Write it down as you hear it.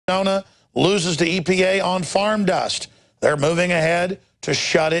Arizona loses to EPA on farm dust. They're moving ahead to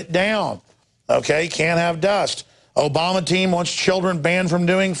shut it down. Okay, can't have dust. Obama team wants children banned from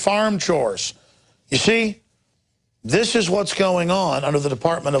doing farm chores. You see, this is what's going on under the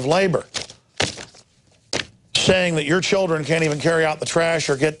Department of Labor, saying that your children can't even carry out the trash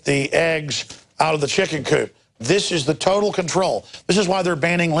or get the eggs out of the chicken coop. This is the total control. This is why they're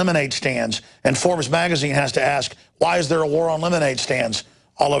banning lemonade stands. And Forbes magazine has to ask, why is there a war on lemonade stands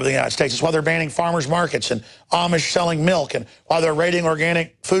all over the United States? It's why they're banning farmers markets and Amish selling milk, and why they're raiding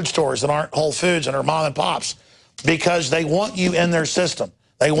organic food stores that aren't Whole Foods and are mom and pops. Because they want you in their system.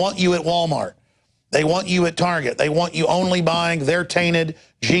 They want you at Walmart. They want you at Target. They want you only buying their tainted,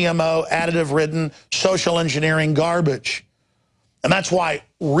 GMO, additive-ridden, social engineering garbage. And that's why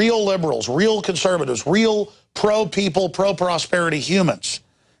real liberals, real conservatives, real pro-people, pro-prosperity humans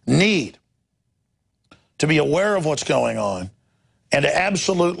need to be aware of what's going on and to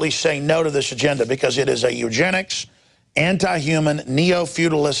absolutely say no to this agenda, because it is a eugenics, anti-human,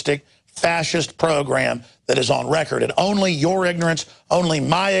 neo-feudalistic, fascist program that is on record. And only your ignorance, only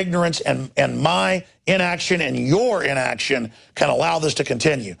my ignorance and my inaction and your inaction can allow this to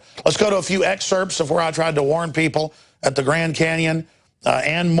continue. Let's go to a few excerpts of where I tried to warn people at the Grand Canyon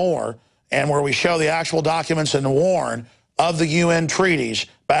and more, and where we show the actual documents and warn of the UN treaties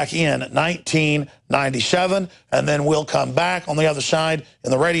back in 1997. And then we'll come back on the other side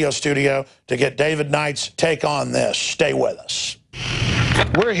in the radio studio to get David Knight's take on this. Stay with us.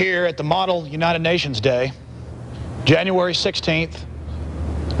 We're here at the Model United Nations Day, January 16th,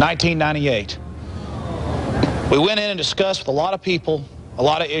 1998. We went in and discussed with a lot of people, a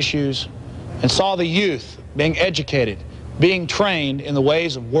lot of issues, and saw the youth being educated, being trained in the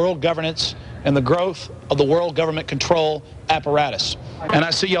ways of world governance and the growth of the world government control apparatus. And I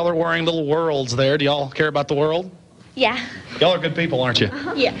see y'all are wearing little worlds there. Do y'all care about the world? Yeah. Y'all are good people, aren't you?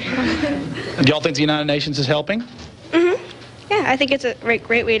 Yeah. Do y'all think the United Nations is helping? Mm-hmm. Yeah, I think it's a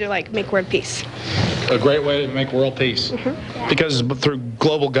great way to make world peace. A great way to make world peace. Mm-hmm. Yeah. Because through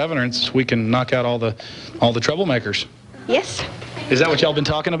global governance, we can knock out all the troublemakers. Yes. Is that what y'all been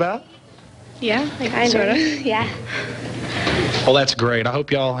talking about? Yeah, sort of. Yeah. Well, that's great. I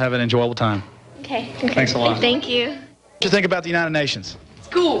hope y'all have an enjoyable time. Okay. Thanks a lot. Thank you. What do you think about the United Nations? It's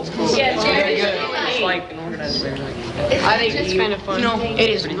cool. Yeah, it's very good. It's like an organized way. I think it's kind of fun. You know, it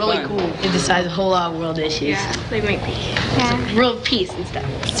is really cool. It decides a whole lot of world issues. Yeah, they make peace. Yeah. World peace and stuff.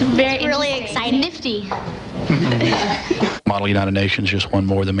 It's really exciting. Nifty. Model United Nations just one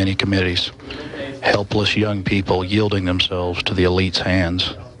more than many committees. Helpless young people yielding themselves to the elite's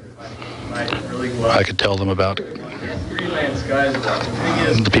hands. I could tell them about the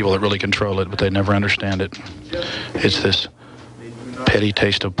people that really control it, but they never understand it. It's this petty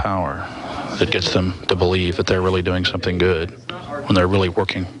taste of power that gets them to believe that they're really doing something good when they're really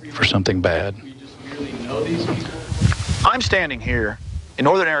working for something bad. I'm standing here in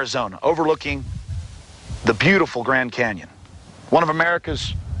northern Arizona overlooking the beautiful Grand Canyon, one of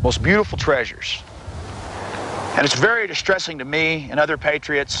America's most beautiful treasures. And it's very distressing to me and other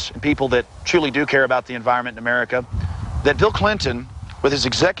patriots and people that truly do care about the environment in America that Bill Clinton, with his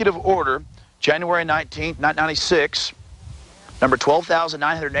executive order, January 19, 1996, number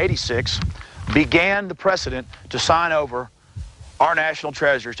 12,986, began the precedent to sign over our national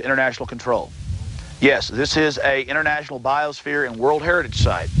treasures to international control. Yes, this is an international biosphere and World Heritage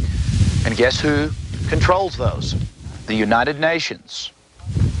Site. And guess who controls those? The United Nations.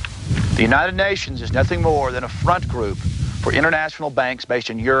 The United Nations is nothing more than a front group for international banks based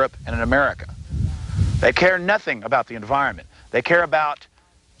in Europe and in America. They care nothing about the environment. They care about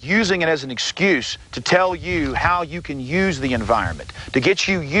using it as an excuse to tell you how you can use the environment, to get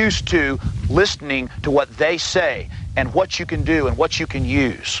you used to listening to what they say and what you can do and what you can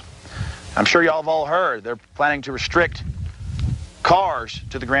use. I'm sure y'all have all heard they're planning to restrict cars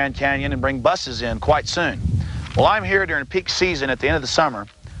to the Grand Canyon and bring buses in quite soon. Well, I'm here during peak season at the end of the summer,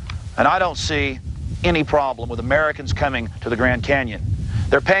 and I don't see any problem with Americans coming to the Grand Canyon.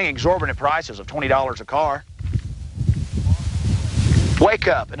 They're paying exorbitant prices of $20 a car. Wake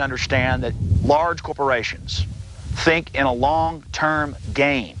up and understand that large corporations think in a long-term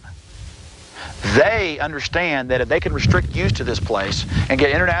game. They understand that if they can restrict use to this place and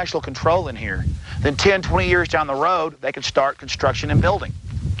get international control in here, then 10, 20 years down the road, they can start construction and building,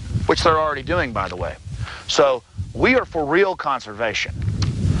 which they're already doing, by the way. So we are for real conservation,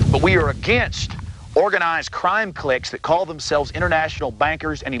 but we are against organized crime cliques that call themselves international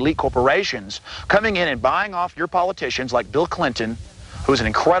bankers and elite corporations coming in and buying off your politicians like Bill Clinton, who's an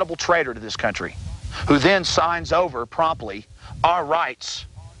incredible traitor to this country, who then signs over promptly our rights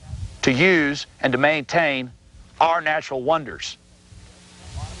to use and to maintain our natural wonders.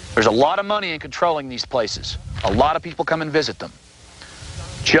 There's a lot of money in controlling these places. A lot of people come and visit them.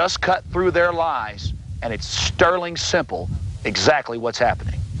 Just cut through their lies, and it's sterling simple exactly what's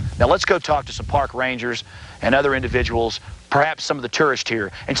happening. Now let's go talk to some park rangers and other individuals, perhaps some of the tourists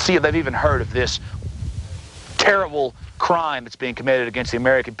here, and see if they've even heard of this terrible crime that's being committed against the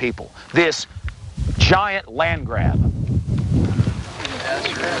American people. This giant land grab.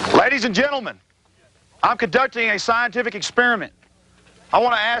 Ladies and gentlemen, I'm conducting a scientific experiment. I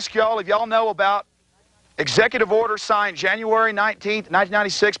want to ask y'all if y'all know about Executive Order signed January 19th,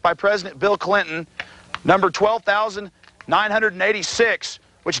 1996 by President Bill Clinton, number 12,986,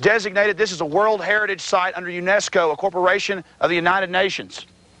 which designated this as a World Heritage Site under UNESCO, a corporation of the United Nations.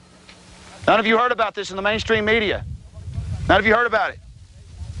 None of you heard about this in the mainstream media. None of you heard about it.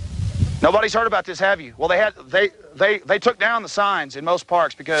 Nobody's heard about this, have you? Well, they took down the signs in most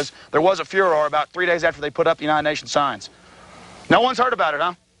parks because there was a furor about 3 days after they put up the United Nations signs. No one's heard about it,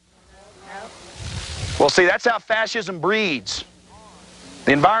 huh? Well, see, that's how fascism breeds.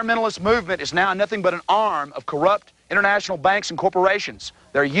 The environmentalist movement is now nothing but an arm of corrupt international banks and corporations.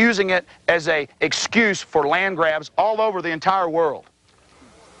 They're using it as an excuse for land grabs all over the entire world.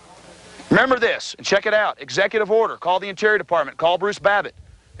 Remember this, and check it out. Executive Order. Call the Interior Department. Call Bruce Babbitt.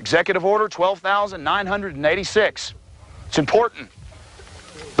 Executive Order 12,986. It's important.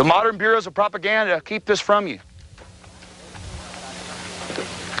 The modern bureaus of propaganda keep this from you.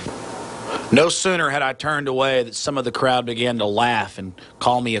 No sooner had I turned away that some of the crowd began to laugh and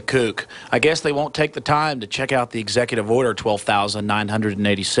call me a kook. I guess they won't take the time to check out the Executive Order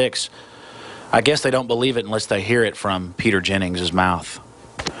 12,986. I guess they don't believe it unless they hear it from Peter Jennings' mouth.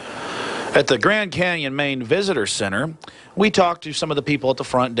 At the Grand Canyon Main Visitor Center, we talked to some of the people at the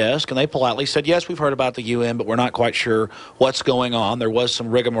front desk, and they politely said, yes, we've heard about the UN, but we're not quite sure what's going on. There was some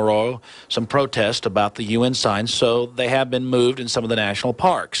rigmarole, some protest about the UN signs, so they have been moved in some of the national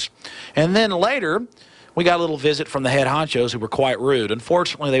parks. And then later, we got a little visit from the head honchos who were quite rude.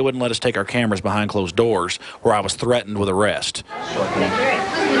 Unfortunately, they wouldn't let us take our cameras behind closed doors, where I was threatened with arrest.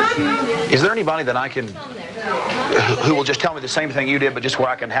 Is there anybody that I can, who will just tell me the same thing you did, but just where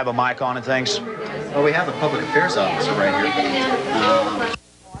I can have a mic on and things? Well, we have a public affairs officer right here.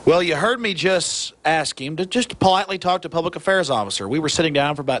 Well, you heard me just ask him to just politely talk to public affairs officer. We were sitting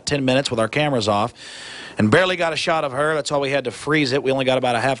down for about 10 minutes with our cameras off and barely got a shot of her. That's why we had to freeze it. We only got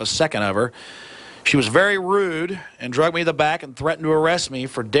about a half a second of her. She was very rude and drugged me to the back and threatened to arrest me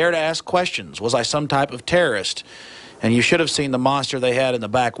for dare to ask questions. Was I some type of terrorist? And you should have seen the monster they had in the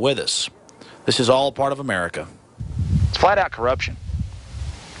back with us. This is all part of America. It's flat out corruption.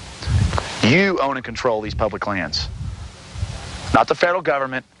 You own and control these public lands. Not the federal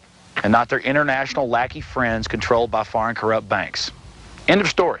government and not their international lackey friends controlled by foreign corrupt banks. End of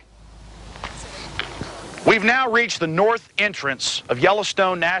story. We've now reached the north entrance of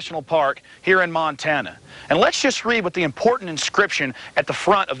Yellowstone National Park here in Montana. And let's just read what the important inscription at the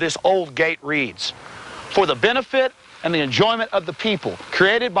front of this old gate reads. For the benefit and the enjoyment of the people,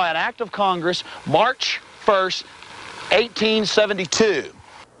 created by an act of Congress, March 1st, 1872.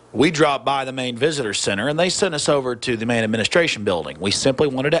 We dropped by the main visitor center, and they sent us over to the main administration building. We simply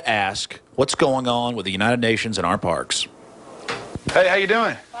wanted to ask what's going on with the United Nations in our parks. Hey, how you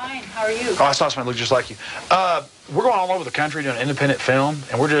doing? Fine. How are you? Oh, I saw somebody look just like you. We're going all over the country doing independent film,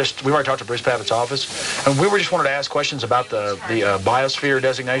 and we've already talked to Bruce Babbitt's office, and we just wanted to ask questions about the biosphere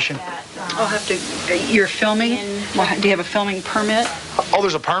designation. I'll have to. You're filming? Well, do you have a filming permit? Oh,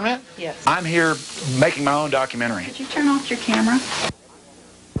 there's a permit? Yes. I'm here making my own documentary. Could you turn off your camera?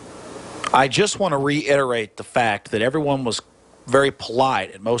 I just want to reiterate the fact that everyone was very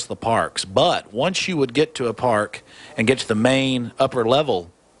polite at most of the parks, but once you would get to a park and get to the main upper level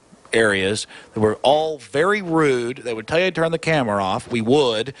areas, they were all very rude. They would tell you to turn the camera off. We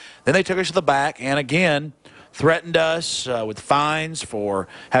would. Then they took us to the back and again threatened us with fines for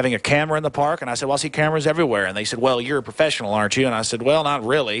having a camera in the park. And I said, well, I see cameras everywhere. And they said, well, you're a professional, aren't you? And I said, well, not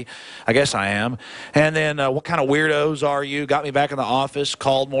really. I guess I am. And then what kind of weirdos are you? Got me back in the office,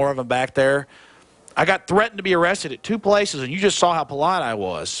 called more of them back there. I got threatened to be arrested at 2 places, and you just saw how polite I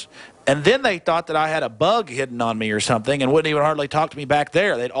was. And then they thought that I had a bug hidden on me or something and wouldn't even hardly talk to me back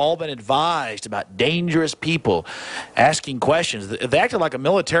there. They'd all been advised about dangerous people asking questions. They acted like a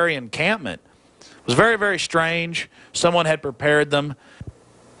military encampment. It was very, very strange. Someone had prepared them.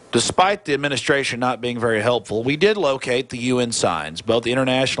 Despite the administration not being very helpful, we did locate the UN signs, both the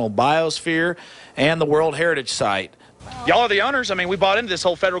International Biosphere and the World Heritage Site. Y'all are the owners. I mean, we bought into this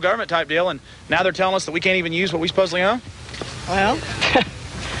whole federal government type deal, and now they're telling us that we can't even use what we supposedly own? Well,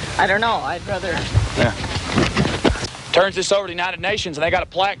 I don't know. I'd rather... Yeah. Turns this over to the United Nations, and they got a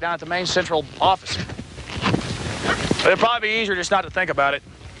plaque down at the main central office. But it'd probably be easier just not to think about it.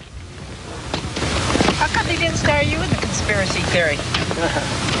 come they didn't start you in the conspiracy theory?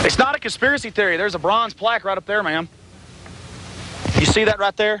 It's not a conspiracy theory. There's a bronze plaque right up there, ma'am. You see that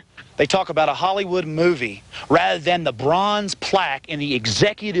right there? They talk about a Hollywood movie rather than the bronze plaque in the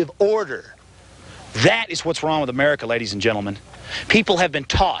executive order. That is what's wrong with America, ladies and gentlemen. People have been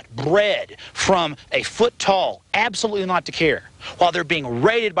taught, bred from a foot tall, absolutely not to care, while they're being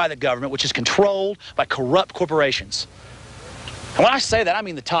raided by the government, which is controlled by corrupt corporations. And when I say that, I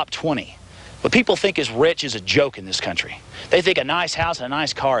mean the top 20. What people think is rich is a joke in this country. They think a nice house and a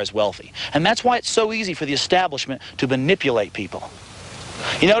nice car is wealthy. And that's why it's so easy for the establishment to manipulate people.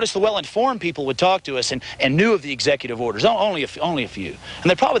 You notice the well-informed people would talk to us and knew of the executive orders, only a few. And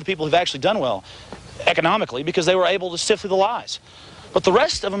they're probably the people who've actually done well economically because they were able to sift through the lies. But the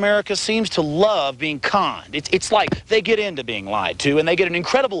rest of America seems to love being conned. It's like they get into being lied to, and they get an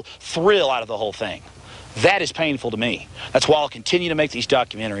incredible thrill out of the whole thing. That is painful to me. That's why I'll continue to make these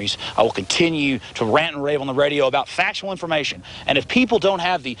documentaries. I will continue to rant and rave on the radio about factual information. And if people don't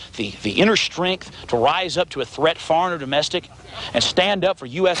have the inner strength to rise up to a threat, foreign or domestic, and stand up for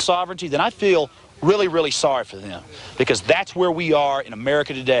U.S. sovereignty, then I feel really, really sorry for them. Because that's where we are in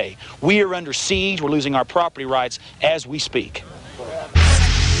America today. We are under siege. We're losing our property rights as we speak.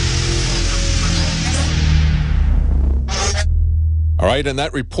 All right, and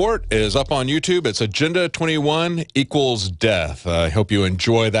that report is up on YouTube. It's Agenda 21 Equals Death. I hope you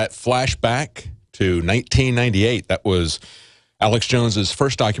enjoy that flashback to 1998. That was Alex Jones's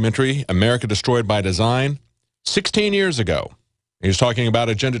first documentary, America Destroyed by Design, 16 years ago. He was talking about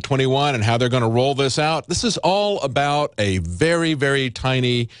Agenda 21 and how they're going to roll this out. This is all about a very, very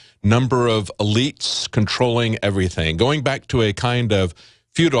tiny number of elites controlling everything, going back to a kind of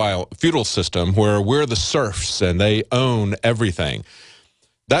feudal system where we're the serfs and they own everything.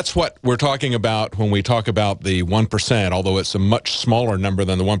 That's what we're talking about when we talk about the 1%, although it's a much smaller number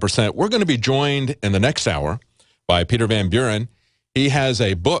than the 1%. We're going to be joined in the next hour by Peter Van Buren. He has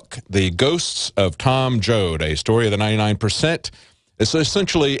a book, The Ghosts of Tom Joad, a story of the 99%. It's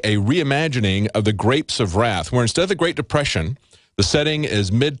essentially a reimagining of the Grapes of Wrath, where instead of the Great Depression, the setting is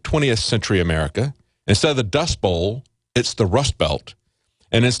mid-20th century America. Instead of the Dust Bowl, it's the Rust Belt.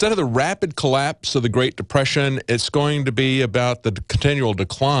 And instead of the rapid collapse of the Great Depression, it's going to be about the continual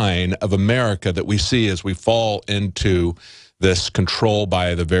decline of America that we see as we fall into this control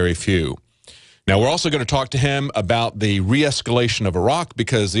by the very few. Now, we're also going to talk to him about the re-escalation of Iraq,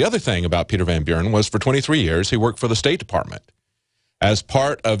 because the other thing about Peter Van Buren was for 23 years, he worked for the State Department. As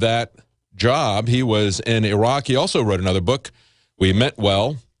part of that job, he was in Iraq. He also wrote another book, We Meant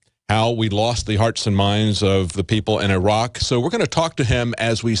Well, How We Lost the Hearts and Minds of the People in Iraq. So we're going to talk to him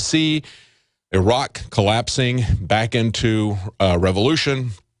as we see Iraq collapsing back into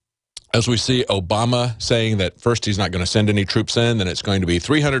revolution, as we see Obama saying that first he's not going to send any troops in, then it's going to be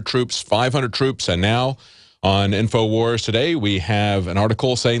 300 troops, 500 troops, and now on InfoWars today, we have an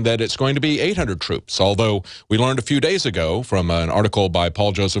article saying that it's going to be 800 troops, although we learned a few days ago from an article by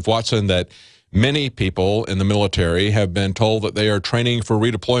Paul Joseph Watson that many people in the military have been told that they are training for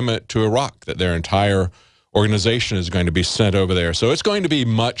redeployment to Iraq, that their entire organization is going to be sent over there. So it's going to be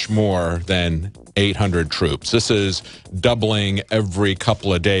much more than 800 troops. This is doubling every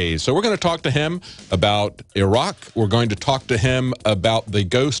couple of days. So we're going to talk to him about Iraq. We're going to talk to him about the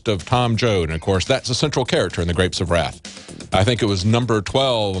ghost of Tom Joad. And, of course, that's a central character in the Grapes of Wrath. I think it was number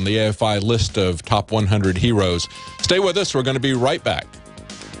 12 on the AFI list of top 100 heroes. Stay with us. We're going to be right back.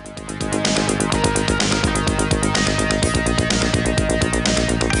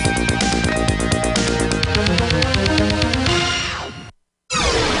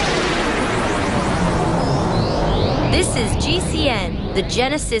 This is GCN, the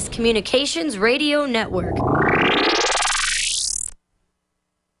Genesis Communications Radio Network.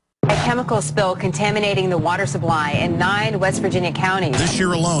 A chemical spill contaminating the water supply in 9 West Virginia counties. This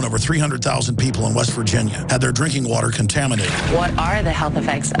year alone, over 300,000 people in West Virginia had their drinking water contaminated. What are the health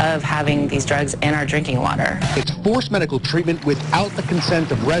effects of having these drugs in our drinking water? It's forced medical treatment without the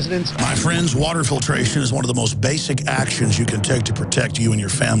consent of residents. My friends, water filtration is one of the most basic actions you can take to protect you and your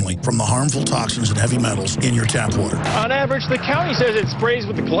family from the harmful toxins and heavy metals in your tap water. On average, the county says it sprays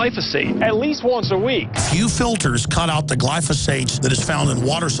with the glyphosate at least once a week. Few filters cut out the glyphosate that is found in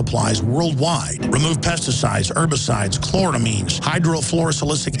water supplies worldwide. Remove pesticides, herbicides, chloramines,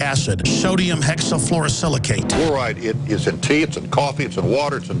 hydrofluorosilicic acid, sodium hexafluorosilicate. Fluoride, it is in tea, it's in coffee, it's in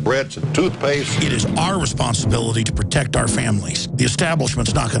water, it's in bread, it's in toothpaste. It is our responsibility to protect our families. The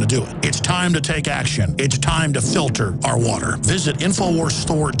establishment's not going to do it. It's time to take action. It's time to filter our water. Visit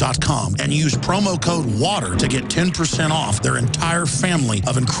InfoWarsStore.com and use promo code WATER to get 10% off their entire family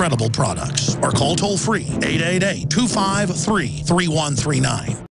of incredible products. Or call toll-free 888-253-3139.